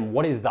asks him,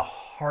 what is the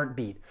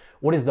heartbeat?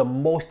 What is the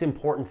most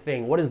important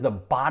thing? What is the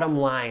bottom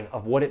line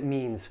of what it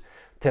means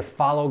to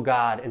follow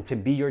God and to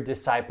be your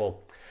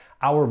disciple?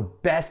 Our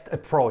best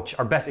attempt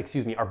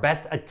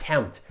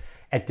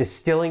at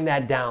distilling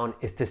that down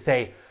is to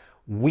say,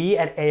 we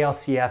at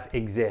ALCF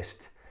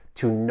exist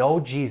to know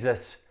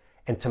Jesus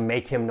and to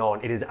make him known.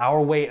 It is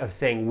our way of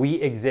saying we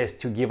exist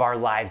to give our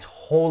lives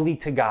wholly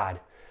to God.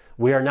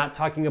 We are not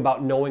talking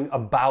about knowing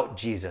about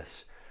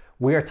Jesus.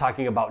 We are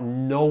talking about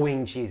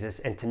knowing Jesus,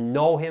 and to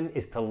know him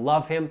is to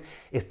love him,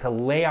 is to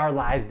lay our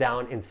lives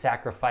down in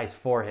sacrifice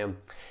for him.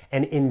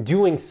 And in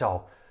doing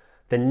so,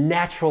 the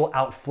natural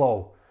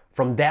outflow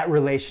from that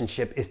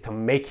relationship is to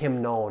make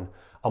him known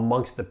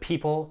amongst the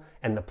people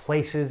and the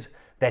places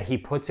that he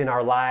puts in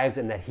our lives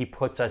and that he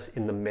puts us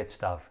in the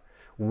midst of.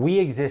 We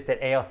exist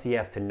at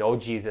ALCF to know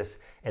Jesus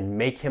and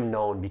make him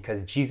known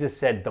because Jesus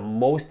said the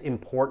most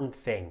important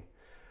thing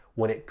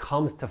when it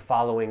comes to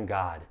following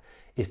God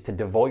is to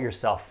devote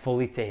yourself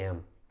fully to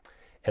him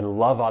and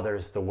love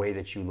others the way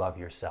that you love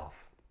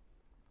yourself.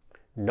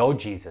 Know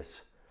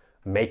Jesus,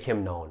 make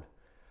him known.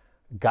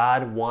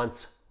 God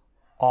wants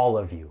all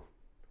of you,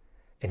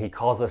 and he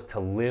calls us to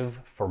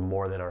live for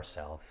more than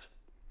ourselves.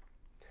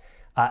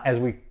 As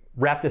we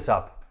wrap this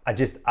up,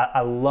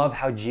 I love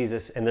how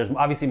Jesus, and there's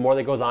obviously more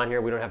that goes on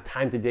here. We don't have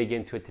time to dig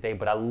into it today,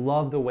 but I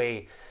love the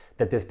way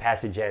that this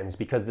passage ends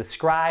because the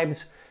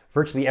scribes,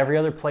 virtually every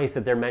other place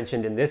that they're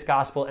mentioned in this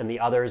gospel and the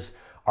others,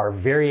 are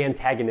very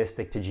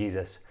antagonistic to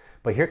Jesus.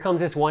 But here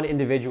comes this one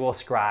individual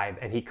scribe,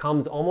 and he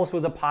comes almost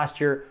with a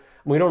posture.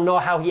 We don't know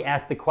how he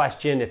asked the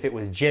question, if it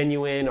was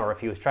genuine or if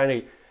he was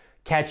trying to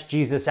catch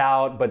Jesus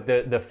out, but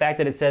the fact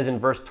that it says in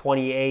verse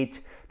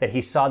 28 that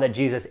he saw that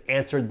Jesus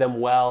answered them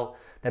well,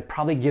 that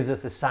probably gives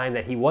us a sign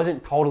that he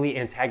wasn't totally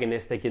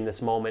antagonistic in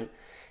this moment.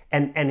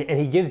 And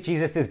he gives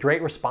Jesus this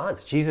great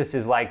response. Jesus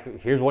is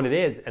like, here's what it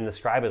is. And the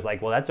scribe is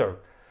like, well,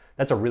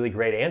 that's a really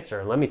great answer.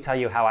 And let me tell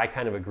you how I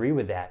kind of agree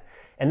with that.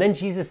 And then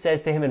Jesus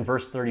says to him in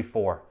verse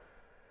 34,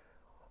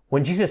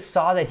 when Jesus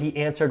saw that he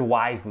answered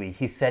wisely,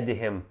 he said to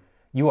him,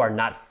 you are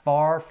not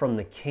far from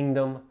the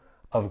kingdom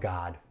of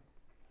God.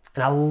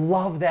 And I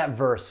love that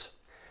verse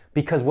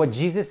because what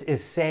Jesus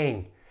is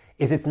saying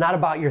is it's not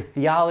about your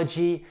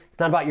theology, it's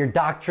not about your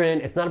doctrine,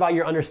 it's not about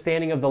your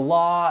understanding of the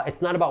law,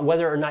 it's not about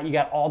whether or not you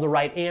got all the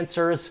right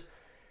answers.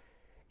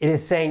 It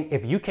is saying,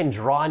 if you can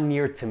draw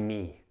near to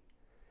me,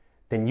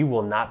 then you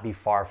will not be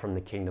far from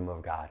the kingdom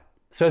of God.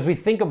 So as we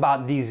think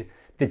about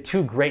the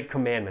two great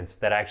commandments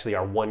that actually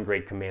are one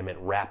great commandment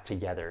wrapped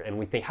together, and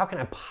we think, how can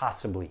I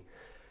possibly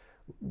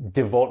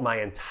devote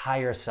my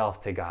entire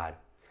self to God?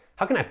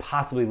 How can I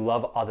possibly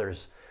love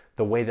others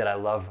the way that I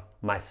love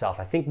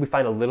myself? I think we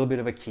find a little bit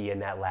of a key in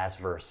that last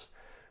verse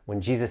when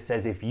Jesus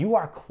says, if you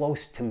are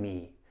close to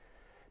me,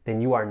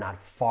 then you are not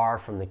far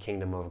from the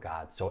kingdom of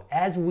God. So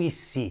as we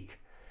seek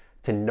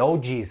to know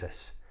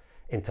Jesus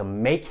and to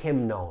make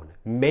him known,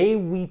 may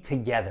we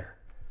together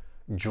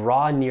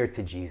draw near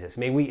to Jesus.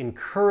 May we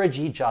encourage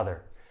each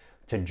other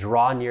to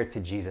draw near to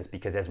Jesus,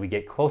 because as we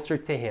get closer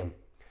to him,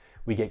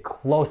 we get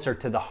closer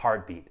to the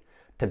heartbeat,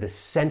 to the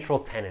central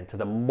tenet, to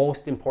the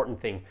most important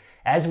thing.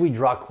 As we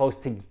draw close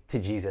to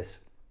Jesus,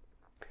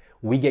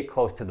 we get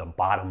close to the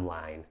bottom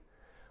line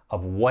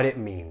of what it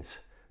means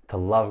to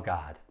love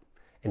God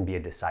and be a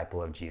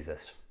disciple of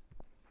Jesus.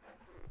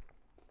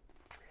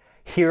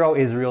 Hear, O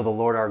Israel, the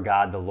Lord our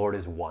God, the Lord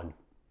is one.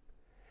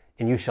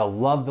 And you shall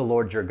love the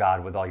Lord your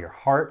God with all your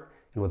heart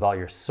and with all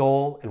your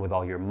soul and with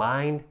all your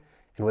mind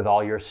and with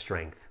all your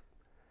strength.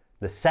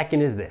 The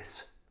second is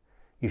this: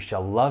 you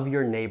shall love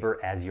your neighbor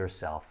as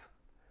yourself.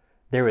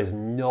 There is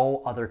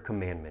no other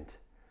commandment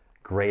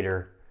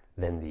greater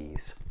than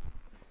these.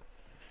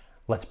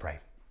 Let's pray.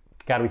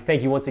 God, we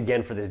thank you once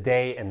again for this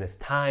day and this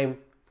time.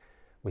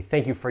 We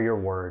thank you for your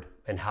word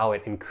and how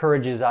it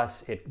encourages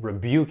us, it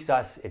rebukes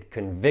us, it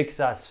convicts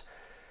us,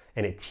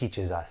 and it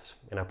teaches us.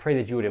 And I pray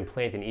that you would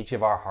implant in each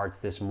of our hearts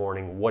this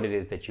morning what it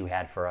is that you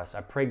had for us.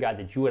 I pray, God,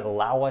 that you would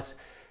allow us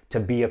to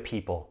be a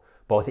people,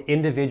 both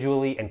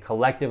individually and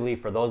collectively,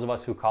 for those of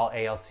us who call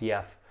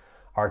ALCF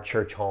our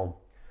church home,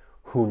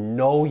 who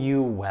know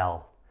you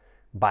well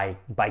by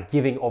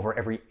giving over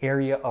every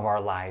area of our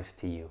lives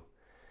to you,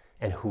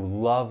 and who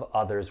love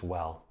others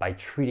well by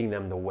treating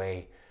them the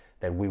way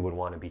that we would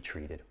want to be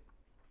treated.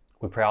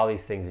 We pray all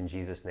these things in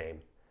Jesus' name.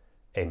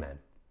 Amen.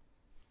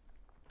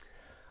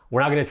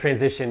 We're now going to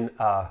transition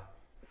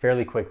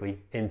fairly quickly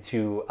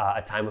into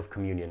a time of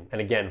communion. And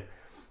again,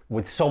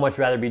 would so much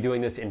rather be doing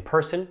this in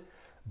person,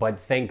 but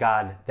thank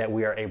God that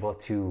we are able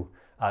to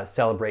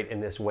celebrate in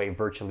this way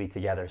virtually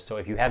together. So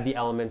if you have the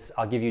elements,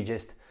 I'll give you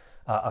just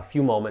a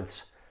few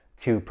moments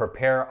to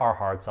prepare our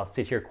hearts. I'll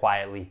sit here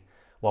quietly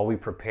while we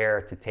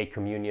prepare to take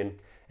communion.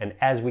 And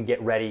as we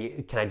get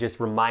ready, can I just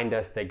remind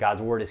us that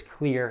God's word is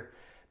clear,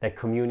 that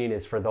communion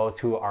is for those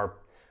who are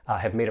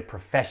have made a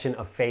profession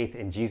of faith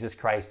in Jesus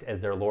Christ as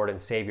their Lord and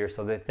Savior.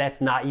 So that if that's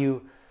not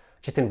you,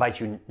 just invite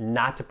you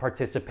not to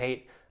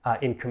participate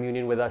in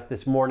communion with us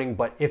this morning.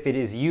 But if it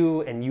is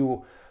you and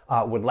you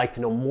would like to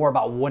know more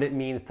about what it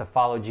means to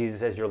follow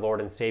Jesus as your Lord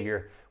and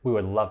Savior, we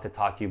would love to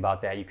talk to you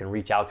about that. You can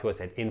reach out to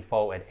us at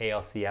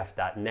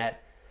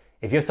info@alcf.net.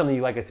 If you have something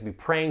you'd like us to be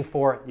praying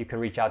for, you can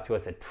reach out to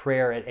us at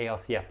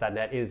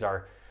prayer@alcf.net.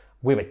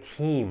 We have a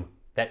team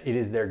that it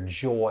is their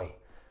joy,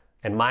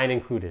 and mine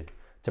included,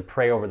 to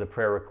pray over the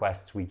prayer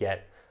requests we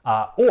get.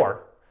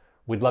 Or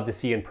we'd love to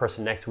see you in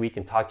person next week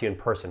and talk to you in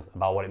person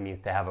about what it means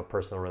to have a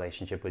personal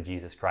relationship with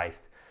Jesus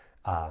Christ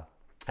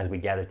as we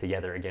gather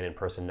together again in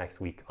person next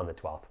week on the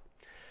 12th.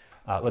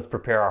 Let's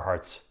prepare our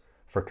hearts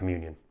for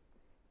communion.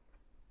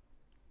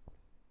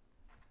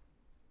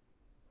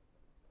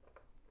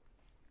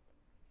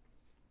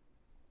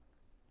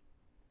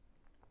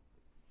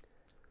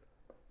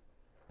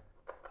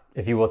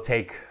 If you will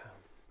take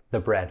the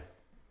bread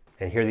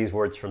and hear these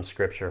words from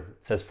Scripture.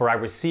 It says, "For I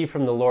received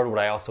from the Lord what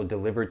I also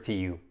delivered to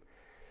you,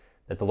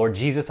 that the Lord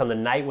Jesus on the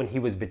night when he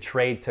was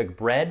betrayed took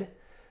bread,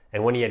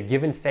 and when he had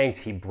given thanks,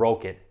 he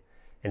broke it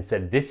and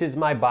said, 'This is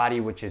my body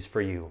which is for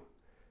you.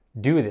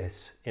 Do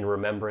this in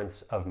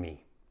remembrance of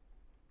me.'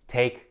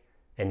 Take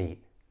and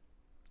eat."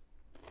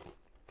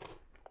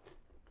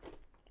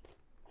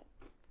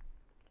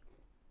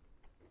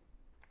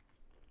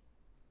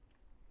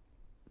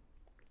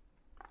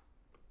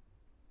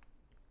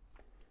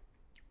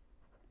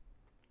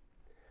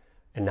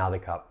 And now the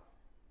cup.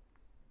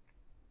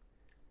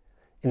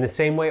 In the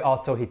same way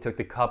also he took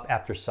the cup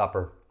after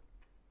supper,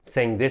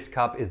 saying, "This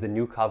cup is the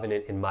new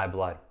covenant in my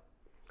blood.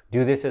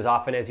 Do this as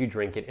often as you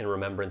drink it in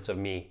remembrance of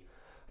me.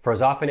 For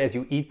as often as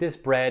you eat this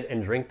bread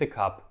and drink the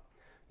cup,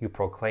 you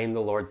proclaim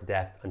the Lord's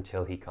death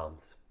until he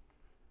comes."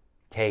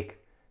 Take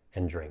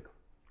and drink.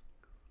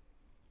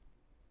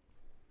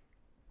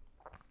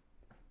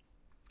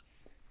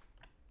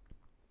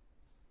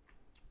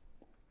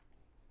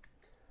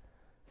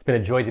 It's been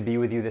a joy to be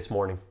with you this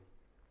morning.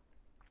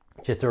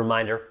 Just a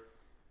reminder,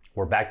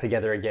 we're back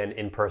together again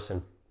in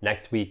person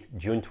next week,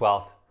 June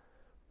 12th,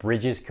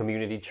 Bridges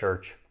Community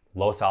Church,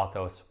 Los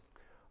Altos,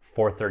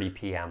 4:30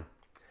 p.m.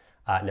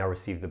 Now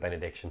receive the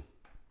benediction.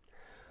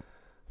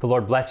 The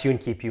Lord bless you and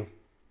keep you.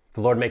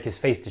 The Lord make his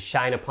face to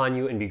shine upon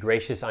you and be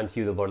gracious unto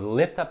you. The Lord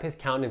lift up his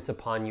countenance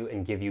upon you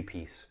and give you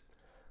peace.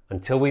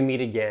 Until we meet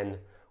again,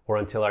 or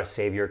until our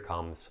Savior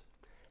comes,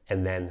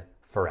 and then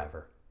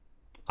forever.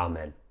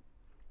 Amen.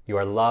 You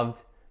are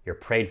loved, you're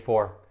prayed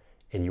for,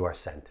 and you are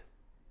sent.